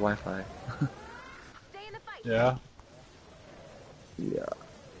Wi-Fi. Stay in the fight. Yeah. Yeah.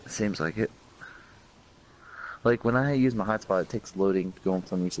 Seems like it. Like when I use my hotspot, it takes loading going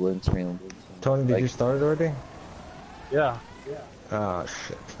from each loading screen. Tony, did Like- you start it already? Yeah. Ah,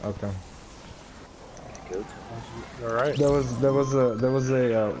 shit. Okay. You're right. There was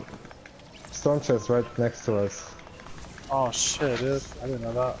a storm chest right next to us. Oh shit, dude. I didn't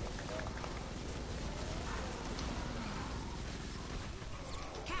know that.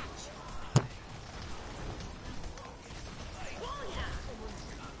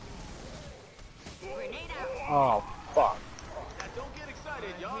 Grenade out. Oh fuck. Now don't get excited,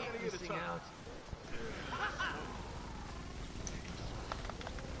 y'all gonna get a turn. Out.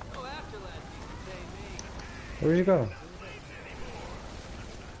 Go after that, you can pay me. Where'd you go?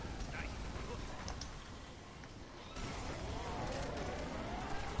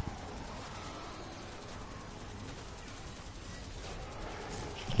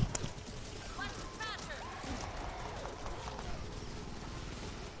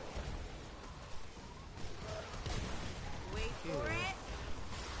 Wait for it.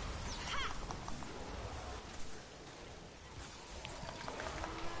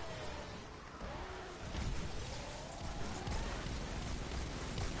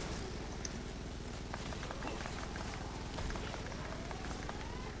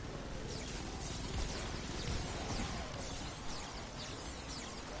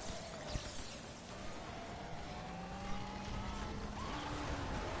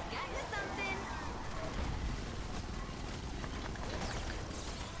 Got you something.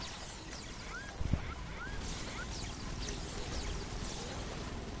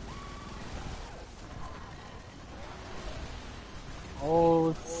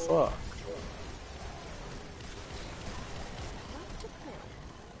 Oh fuck.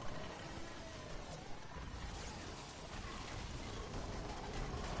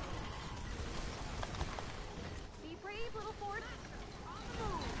 Be brave, little Ford.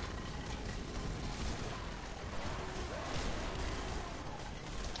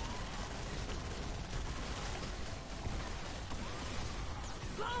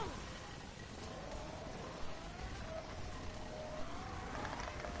 Boom!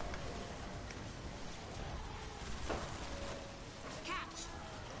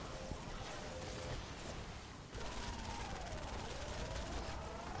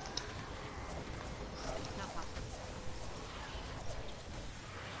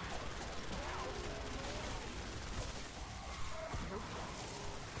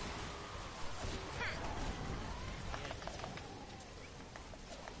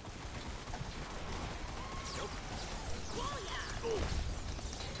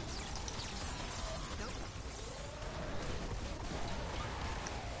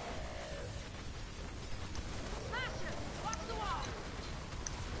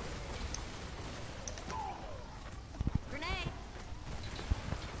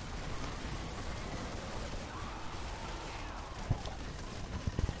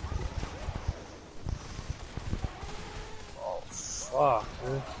 Fuck,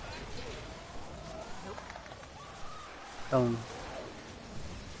 dude. Um,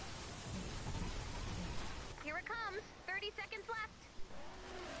 Here it comes. 30 seconds left.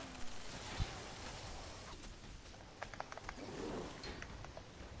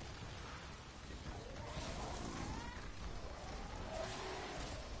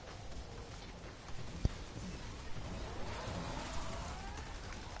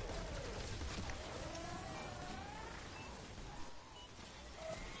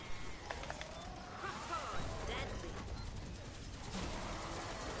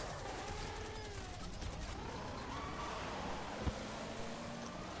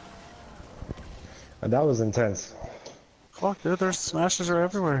 That was intense. fuck, dude, their smashes are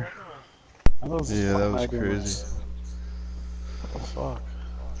everywhere. And those Yeah, that was Fortnite crazy. gamers. What the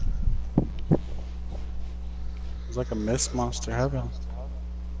fuck? It's like a mist monster heaven.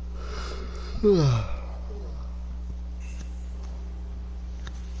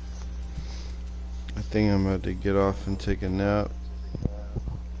 I think I'm about to get off and take a nap.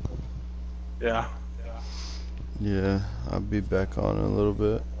 Yeah. Yeah, I'll be back on in a little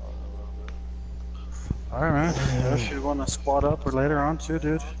bit. Alright, man. Yeah, if you want to squat up or later on too,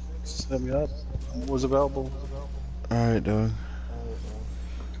 dude, just hit me up. I'm always available. Alright, dog.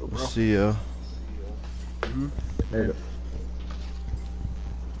 Cool, We'll bro. see ya. Mm-hmm. Later.